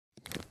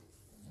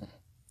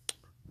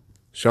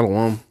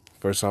Shalom.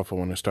 First off, I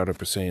want to start up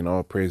by saying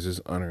all praises,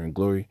 honor, and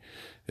glory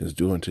is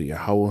due unto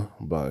Yahweh,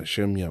 by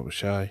Hashem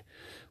Yahushai,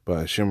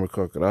 by Hashem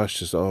Rakakadash.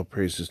 Just all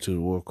praises to the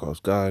Lord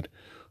calls God,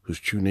 whose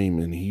true name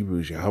in Hebrew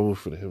is Yahweh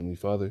for the Heavenly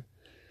Father,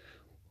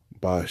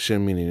 by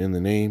Hashem meaning in the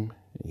name,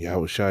 and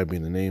Yahushai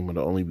being the name of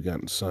the only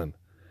begotten Son.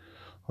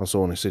 Also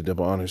want to say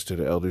double honors to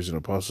the elders and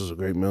apostles of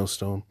Great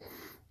Millstone,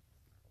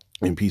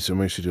 and peace and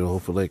mercy to the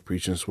hopeful elect,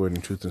 preaching this word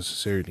in truth and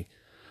sincerity.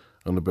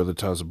 I'm the brother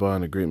Tazabah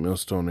in the Great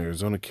Millstone,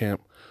 Arizona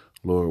camp.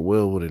 Lord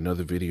will, with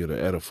another video to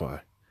edify.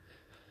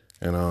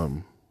 And I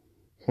want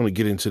to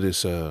get into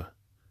this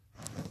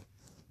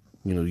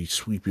these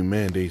sweeping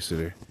mandates that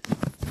are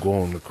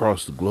going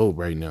across the globe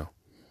right now,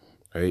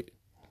 right?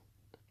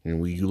 And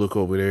when you look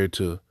over there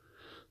to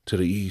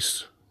the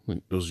east,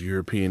 like those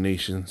European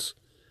nations,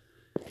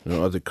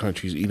 other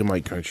countries,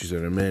 Edomite countries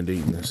that are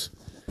mandating this,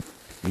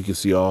 you can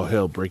see all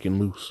hell breaking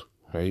loose,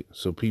 right?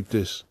 So peep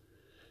this,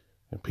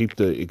 and peep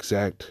the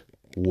exact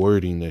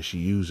wording that she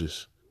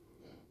uses.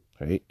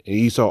 Right? And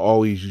Esau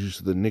always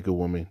used the nigger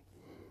woman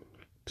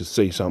to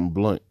say something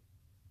blunt.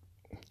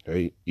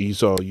 Right?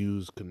 Esau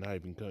used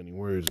conniving, cunning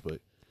words,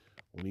 but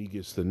when he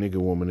gets the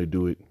nigger woman to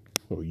do it,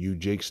 or you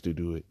Jakes to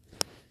do it,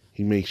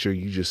 he makes sure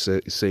you just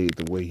say it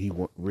the way he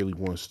really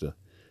wants to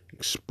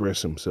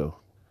express himself.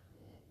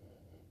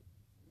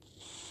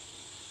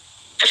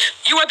 If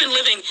you have been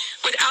living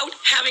without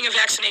having a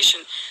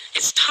vaccination,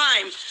 it's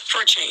time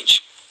for a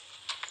change.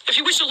 If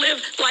you wish to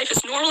live life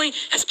as normally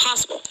as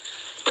possible,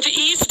 with the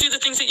ease to do the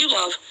things that you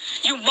love,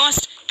 you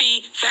must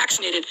be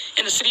vaccinated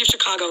in the city of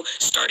Chicago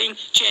starting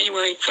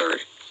January 3rd.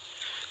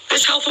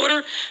 This health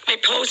order may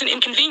pose an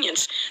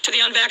inconvenience to the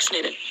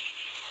unvaccinated.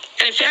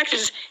 And in fact,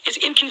 is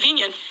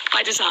inconvenient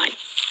by design.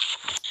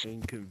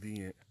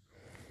 Inconvenient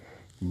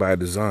by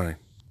design,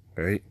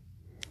 right?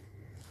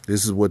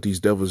 This is what these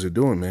devils are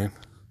doing, man.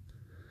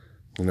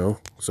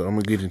 So I'm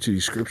going to get into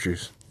these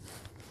scriptures,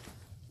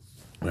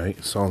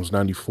 right? Psalms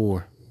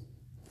 94.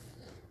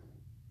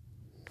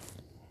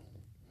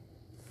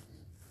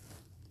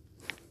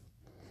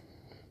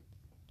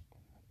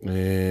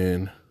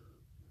 And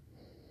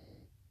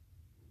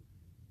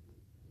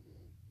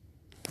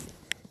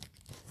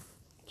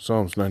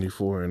Psalms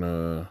 94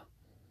 and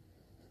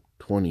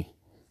 20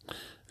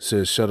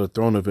 says, "Shall the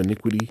throne of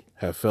iniquity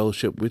have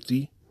fellowship with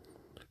thee,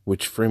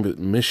 which frameth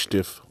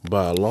mischief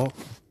by a law?"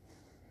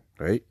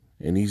 Right?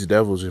 And these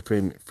devils are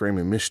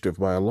framing mischief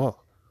by a law.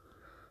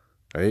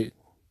 Right?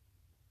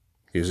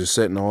 He's just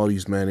setting all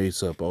these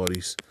mandates up, all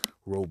these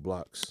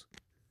roadblocks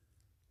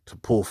to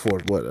pull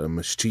forth what? A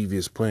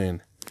mischievous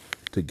plan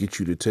to get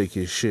you to take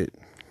his shit.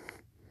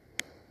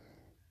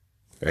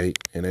 Right?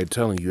 And they're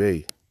telling you,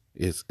 hey,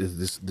 this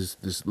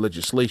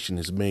legislation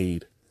is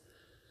made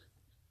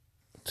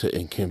to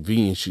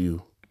inconvenience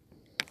you,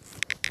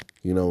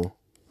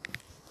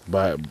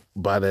 by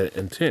that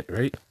intent,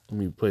 right? Let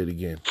me play it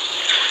again.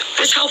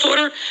 This health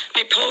order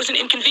may pose an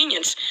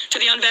inconvenience to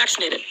the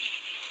unvaccinated.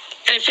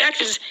 And in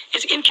fact, is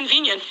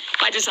inconvenient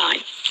by design.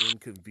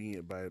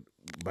 Inconvenient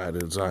by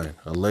design.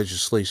 A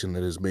legislation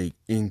that is made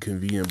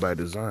inconvenient by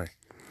design.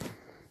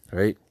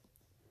 Right? It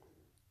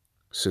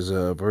says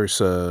verse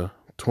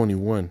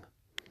 21.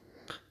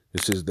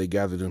 It says they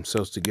gather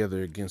themselves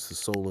together against the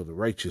soul of the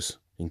righteous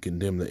and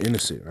condemn the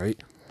innocent,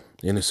 right?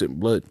 Innocent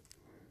blood.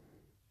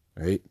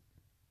 Right?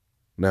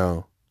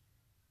 Now,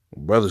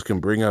 brothers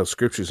can bring out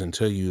scriptures and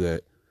tell you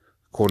that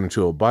according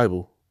to the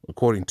Bible,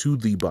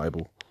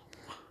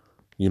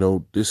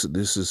 this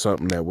is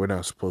something that we're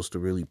not supposed to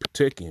really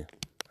partake in,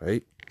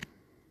 right?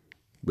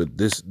 But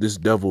this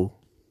devil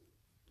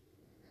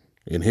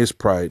in his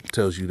pride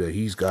tells you that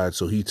he's God,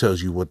 so he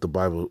tells you what the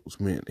Bible's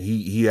meant.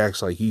 He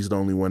acts like he's the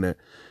only one that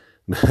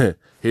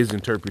his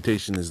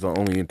interpretation is the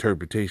only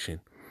interpretation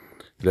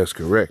that's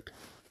correct.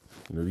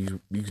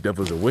 These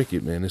devils are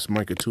wicked, man. It's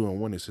Micah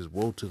 2:1. It says,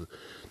 "Woe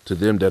to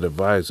them that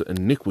advise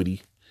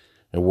iniquity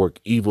and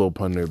work evil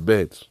upon their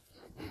beds.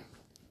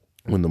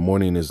 When the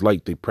morning is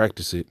light, they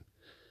practice it,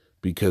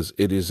 because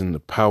it is in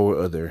the power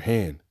of their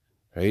hand."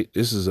 Right?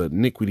 This is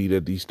iniquity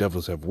that these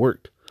devils have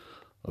worked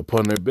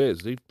upon their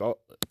beds. They've thought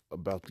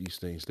about these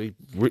things. They've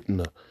written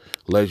the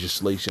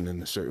legislation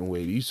in a certain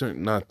way. These aren't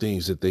not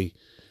things that they,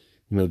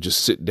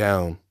 just sit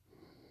down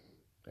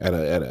at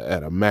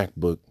a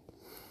MacBook,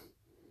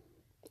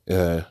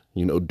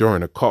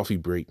 during a coffee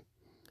break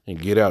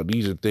and get out.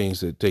 These are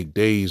things that take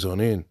days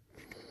on end.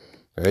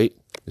 Right?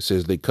 It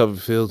says they cover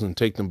fields and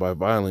take them by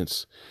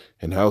violence,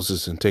 and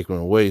houses and take them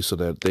away, so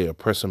that they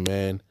oppress a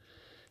man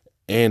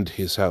and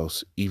his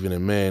house, even a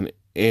man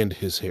and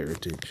his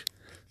heritage.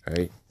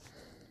 Right?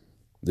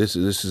 This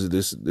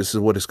is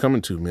what it's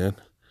coming to, man.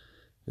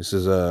 This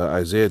is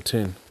Isaiah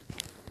 10.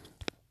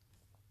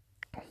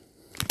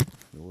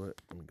 You know what?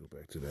 Let me go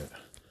back to that.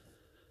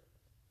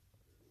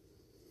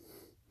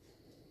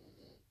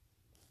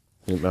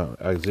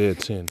 Isaiah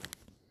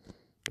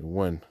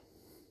 10:1.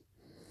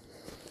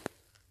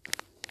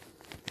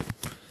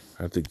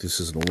 I think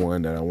this is the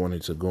one that I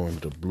wanted to go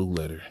into the blue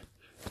letter.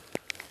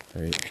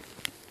 Right?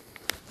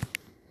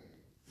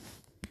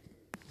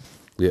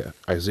 Yeah,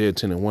 Isaiah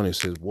 10:1, it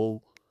says,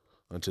 "Woe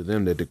unto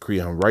them that decree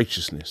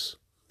unrighteousness.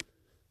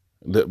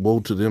 Woe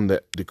to them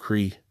that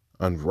decree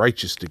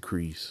unrighteous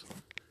decrees,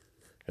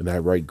 and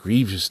that right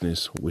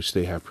grievousness which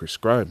they have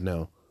prescribed.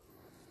 Now,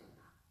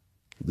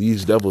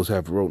 these devils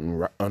have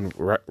written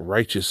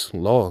unrighteous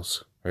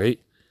laws, right?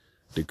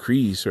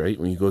 Decrees, right?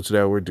 When you go to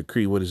that word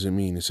decree, what does it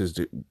mean? It says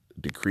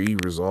decree,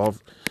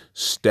 resolve,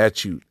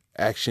 statute,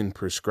 action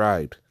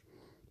prescribed,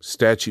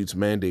 statutes,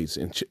 mandates,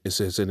 and it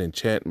says an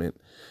enchantment,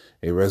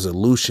 a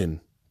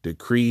resolution,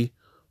 decree,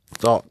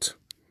 thought,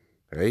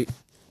 right?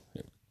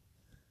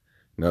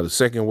 Now, the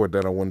second word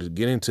that I wanted to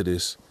get into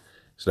this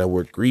is that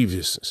word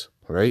grievousness,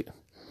 right?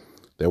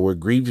 That word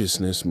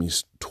grievousness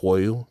means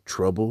toil,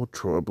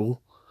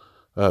 trouble,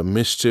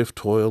 mischief,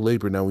 toil,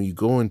 labor. Now, when you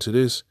go into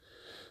this,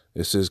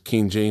 it says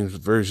King James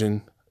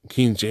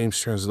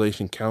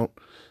translation, count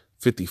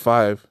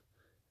 55.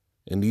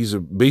 And these are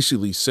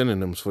basically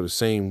synonyms for the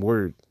same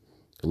word: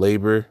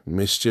 labor,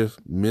 mischief,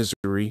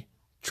 misery,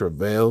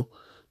 travail,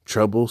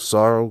 trouble,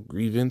 sorrow,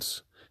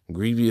 grievance,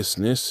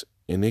 grievousness,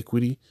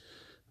 iniquity,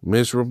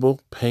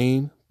 miserable,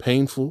 pain,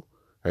 painful,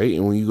 right?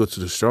 And when you go to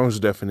the Strong's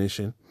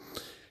definition,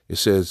 it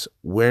says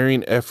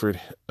wearing effort.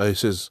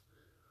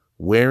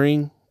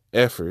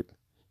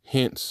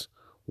 Hence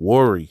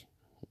worry,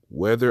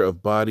 whether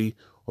of body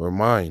or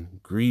mind,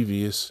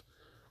 grievance,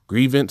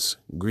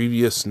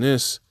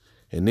 grievousness,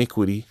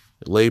 iniquity,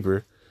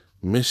 labor,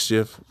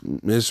 mischief,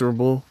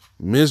 miserable,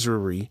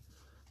 misery,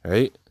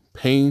 right?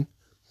 Pain,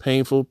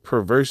 painful,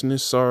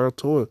 perverseness, sorrow,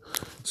 toil.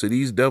 So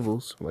these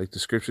devils, like the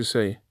scriptures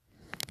say,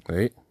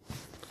 right?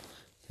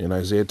 In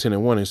Isaiah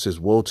 10:1, it says,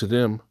 woe to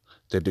them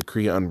that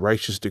decree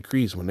unrighteous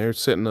decrees. When they're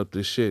setting up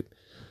this shit,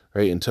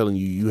 right, and telling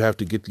you, you have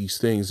to get these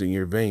things in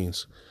your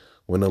veins.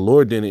 When the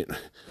Lord didn't,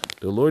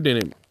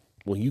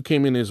 when you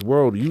came in this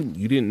world, you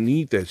didn't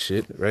need that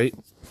shit, right?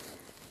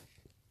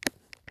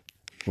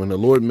 When the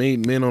Lord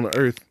made men on the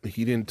earth,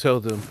 he didn't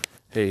tell them,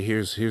 hey,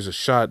 here's a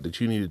shot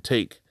that you need to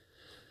take,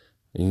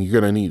 and you're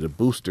going to need a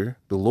booster.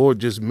 The Lord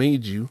just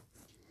made you,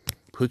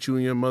 put you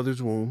in your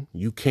mother's womb.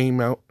 You came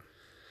out,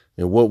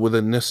 and what were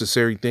the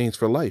necessary things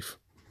for life,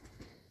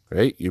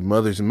 right? Your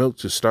mother's milk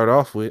to start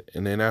off with,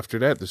 and then after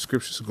that, the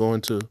scriptures go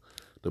into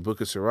the book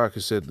of Sirach.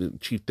 It said the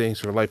chief things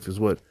for life is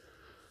what?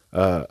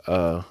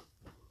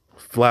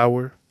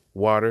 Flour,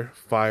 water,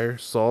 fire,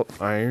 salt,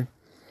 iron,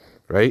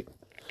 right?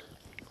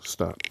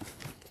 Stop.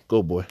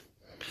 Go, boy.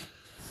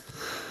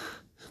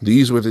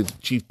 These were the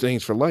chief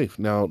things for life.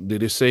 Now,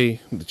 did it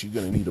say that you're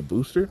going to need a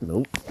booster?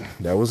 Nope.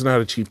 That was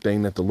not a chief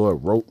thing that the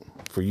Lord wrote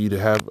for you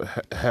to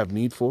have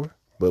need for.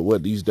 But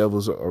what these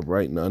devils are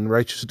writing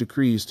unrighteous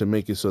decrees to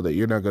make it so that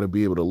you're not going to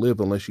be able to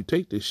live unless you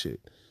take this shit.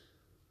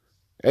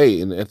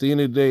 Hey, and at the end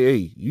of the day,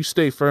 hey, you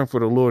stay firm for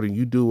the Lord and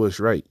you do what's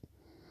right.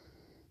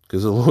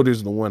 Because the Lord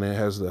is the one that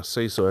has the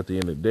say so at the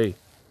end of the day.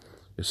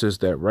 It says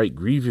that right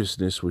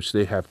grievousness which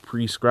they have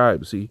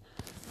prescribed. See,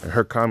 and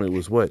her comment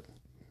was what?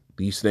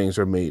 These things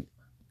are made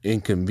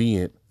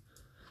inconvenient.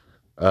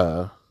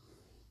 Let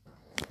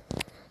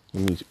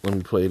me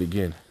play it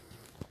again.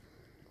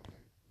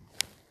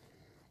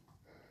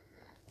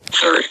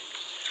 Third,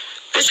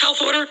 this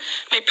health order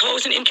may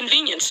pose an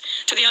inconvenience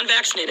to the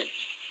unvaccinated.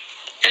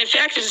 And in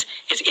fact, is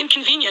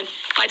inconvenient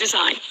by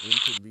design.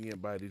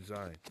 Inconvenient by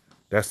design.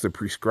 That's the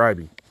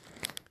prescribing,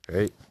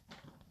 right?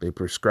 They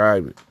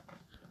prescribe it.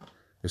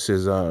 It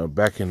says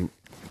back in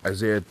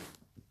Isaiah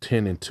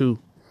 10:2,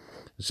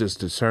 it says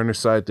to turn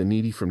aside the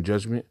needy from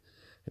judgment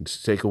and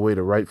to take away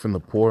the right from the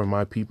poor of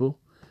my people,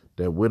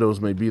 that widows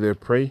may be their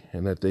prey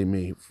and that they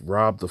may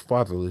rob the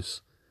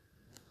fatherless.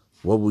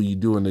 What will you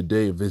do in the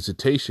day of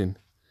visitation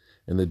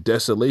and the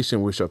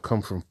desolation which shall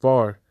come from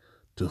far?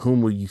 To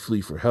whom will you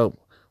flee for help?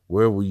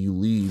 Where will you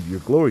leave your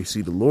glory?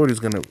 See, the Lord is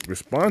going to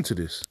respond to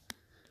this,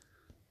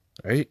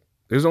 right?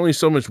 There's only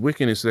so much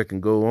wickedness that can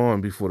go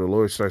on before the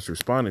Lord starts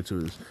responding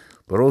to this.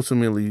 But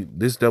ultimately,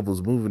 this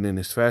devil's moving in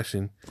this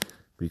fashion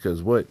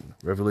because what?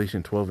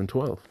 Revelation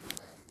 12:12.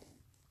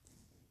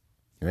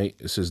 Right?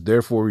 It says,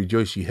 therefore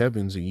rejoice ye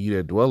heavens and ye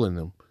that dwell in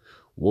them.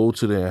 Woe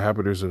to the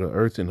inhabitants of the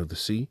earth and of the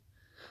sea,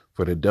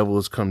 for the devil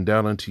is come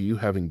down unto you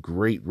having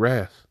great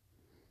wrath.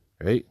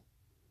 Right?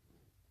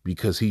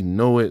 Because he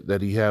knoweth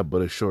that he have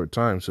but a short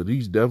time. So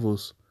these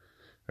devils,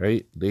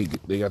 right? They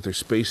got their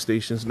space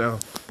stations now.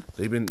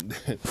 They've been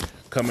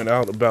coming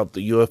out about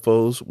the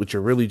UFOs, which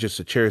are really just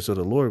the chariots of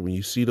the Lord. When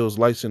you see those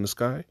lights in the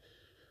sky,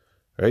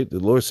 right? The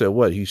Lord said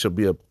what? He shall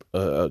be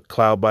a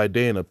cloud by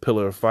day and a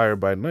pillar of fire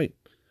by night.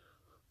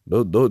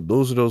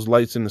 Those are those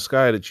lights in the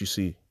sky that you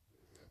see,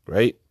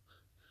 right?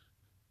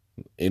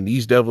 And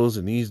these devils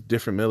and these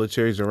different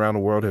militaries around the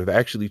world have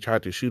actually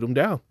tried to shoot them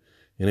down,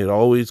 and it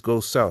always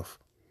goes south,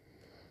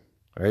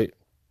 right?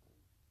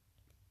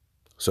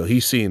 So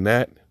he's seeing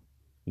that,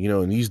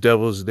 and these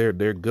devils, they're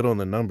good on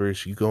the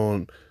numbers. You go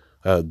on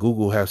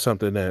Google, have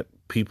something that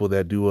people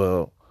that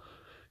do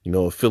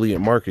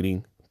affiliate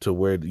marketing, to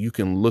where you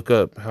can look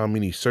up how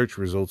many search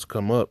results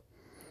come up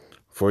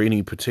for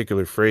any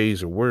particular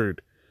phrase or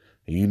word.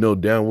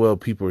 And damn well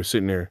people are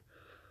sitting there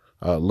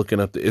looking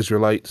up the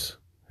Israelites,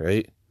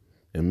 right?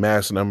 In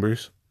mass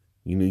numbers.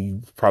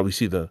 You probably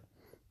see the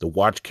the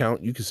watch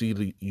count. You can see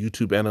the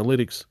YouTube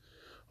analytics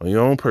on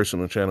your own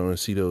personal channel and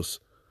see the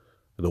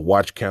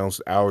watch counts,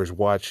 hours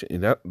watch,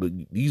 and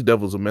these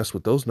devils will mess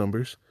with those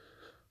numbers,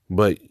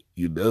 but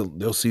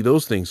they'll see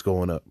those things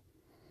going up,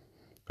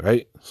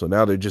 right? So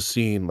now they're just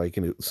seeing, like,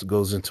 and it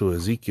goes into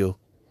Ezekiel,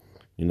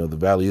 the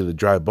valley of the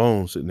dry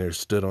bones, and they're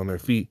stood on their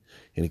feet,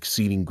 an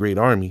exceeding great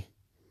army,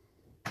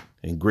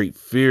 and great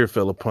fear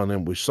fell upon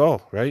them which saw,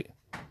 right?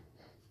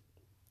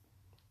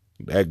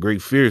 That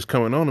great fear is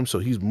coming on him, so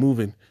he's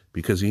moving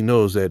because he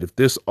knows that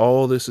if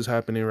all this is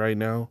happening right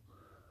now,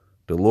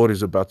 the Lord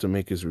is about to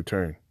make his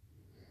return.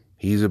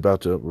 He's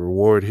about to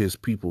reward his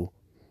people,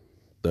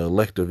 the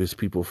elect of his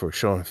people, for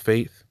showing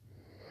faith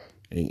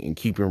and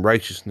keeping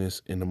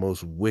righteousness in the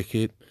most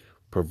wicked,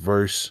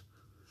 perverse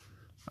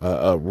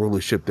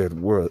rulership that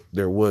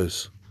there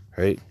was,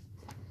 right?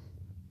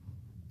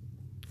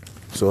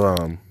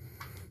 So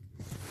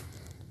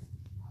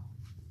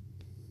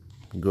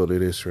go to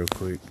this real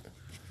quick.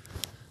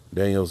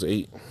 Daniel's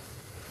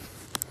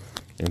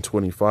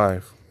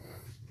 8:25.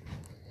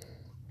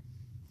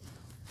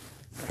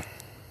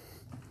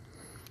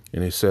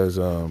 And it says,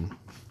 I'll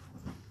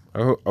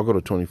go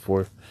to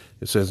 24.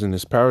 It says, and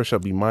his power shall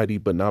be mighty,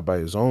 but not by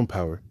his own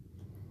power.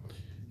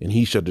 And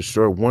he shall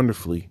destroy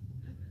wonderfully,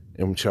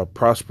 and shall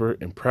prosper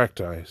in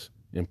practice,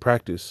 and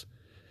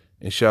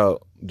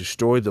shall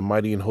destroy the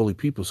mighty and holy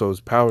people. So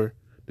his power,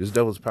 this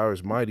devil's power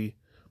is mighty,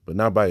 but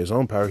not by his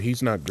own power.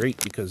 He's not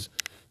great because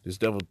this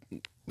devil,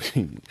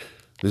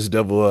 this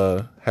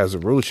devil has a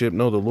rulership.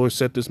 No, the Lord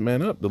set this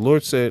man up. The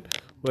Lord said,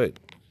 what?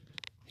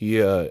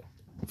 He,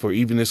 for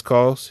even this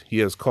cause, he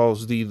has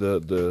caused thee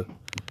get the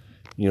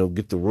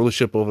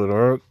rulership over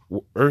the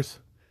earth,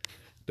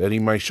 that he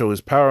might show his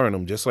power in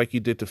him, just like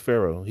he did to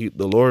Pharaoh.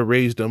 The Lord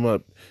raised him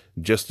up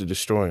just to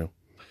destroy him.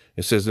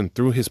 It says, and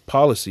through his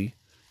policy,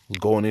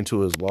 going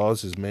into his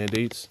laws, his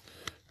mandates,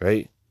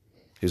 right,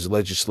 his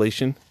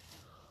legislation,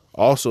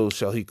 also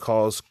shall he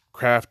cause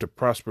craft to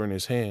prosper in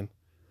his hand,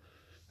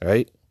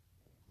 right,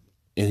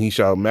 and he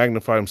shall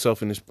magnify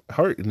himself in his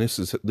heart. And this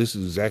is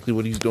exactly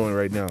what he's doing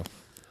right now.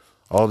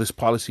 All this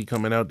policy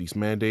coming out, these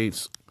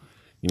mandates,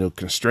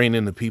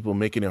 constraining the people,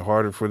 making it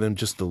harder for them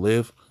just to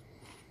live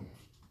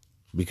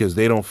because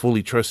they don't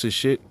fully trust his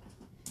shit,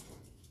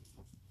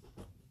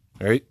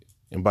 right?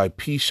 And by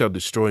peace shall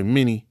destroy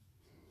many.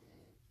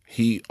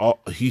 He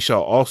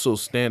shall also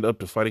stand up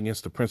to fight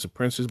against the prince of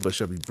princes, but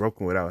shall be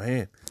broken without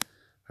hand,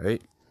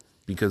 right?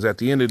 Because at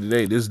the end of the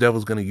day, this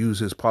devil's going to use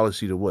his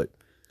policy to what?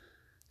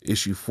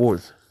 Issue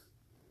forth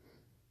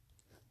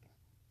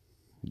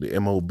the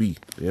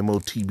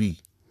MOTB,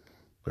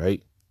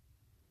 right?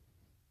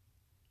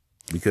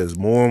 Because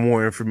more and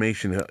more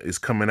information is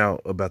coming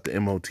out about the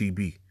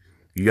MOTB.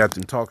 You got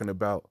them talking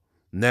about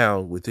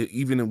now,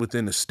 even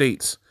within the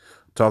states,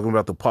 talking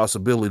about the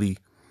possibility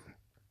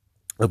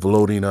of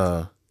loading,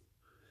 your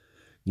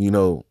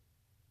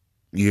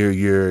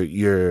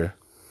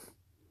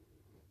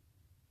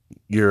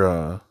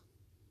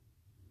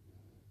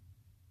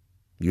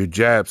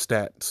jab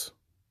stats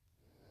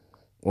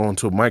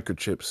onto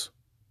microchips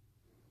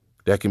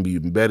that can be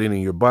embedded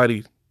in your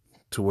body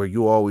to where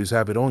you always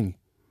have it on you,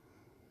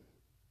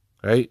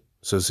 right?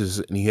 So it says,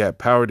 and he had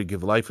power to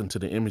give life unto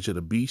the image of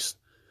the beast,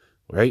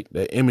 right?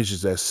 That image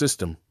is that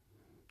system.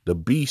 The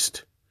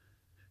beast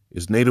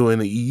is NATO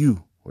and the EU,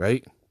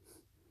 right?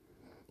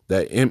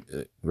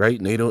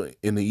 Right? NATO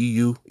in the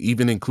EU,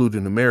 even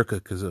including America,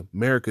 because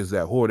America is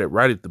that whore that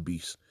rideth the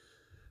beast.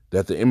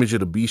 That the image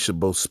of the beast should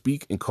both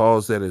speak and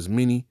cause that as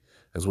many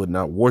as would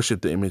not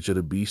worship the image of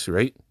the beast,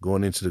 right?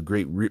 Going into the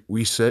great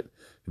reset.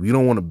 If you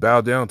don't want to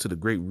bow down to the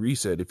great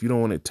reset, if you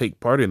don't want to take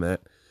part in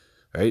that,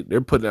 right?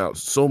 They're putting out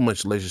so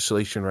much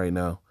legislation right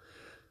now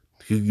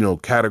to,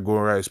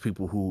 categorize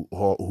people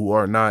who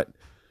are not,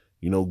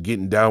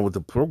 getting down with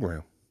the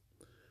program.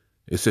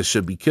 It says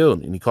should be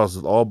killed. And he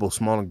causes all, both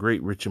small and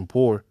great, rich and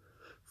poor,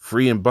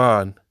 free and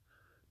bond,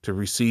 to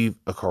receive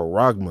a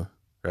charagma,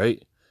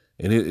 right?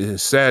 And it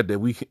is sad that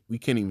we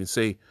can't even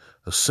say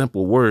a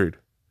simple word,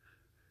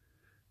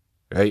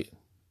 right?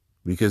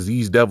 Because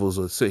these devils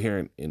will sit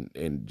here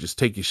and just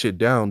take your shit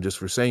down just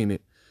for saying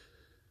it,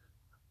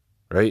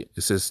 right?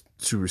 It says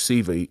to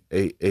receive a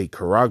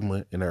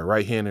charagma in their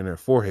right hand and their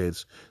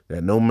foreheads,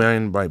 that no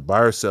man might by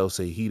herself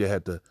say he that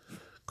had the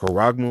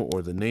charagma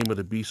or the name of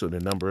the beast or the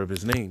number of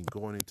his name,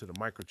 going into the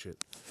microchip,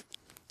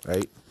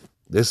 right?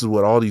 This is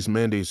what all these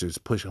mandates are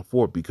pushing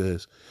for,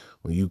 because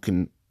when you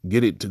can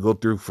get it to go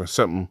through for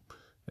something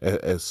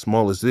as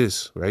small as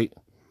this, right,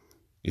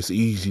 it's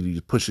easy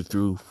to push it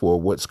through for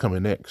what's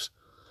coming next,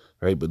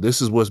 right? But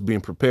this is what's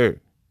being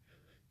prepared,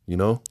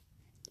 but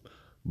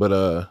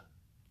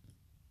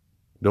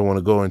don't want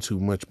to go into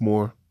much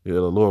more. The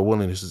Lord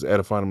willing, this is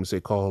edifying. I'm going to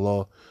say, call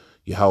Allah,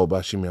 Yahweh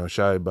Bashim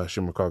Yahshai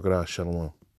Bashim Rakakada Shalom.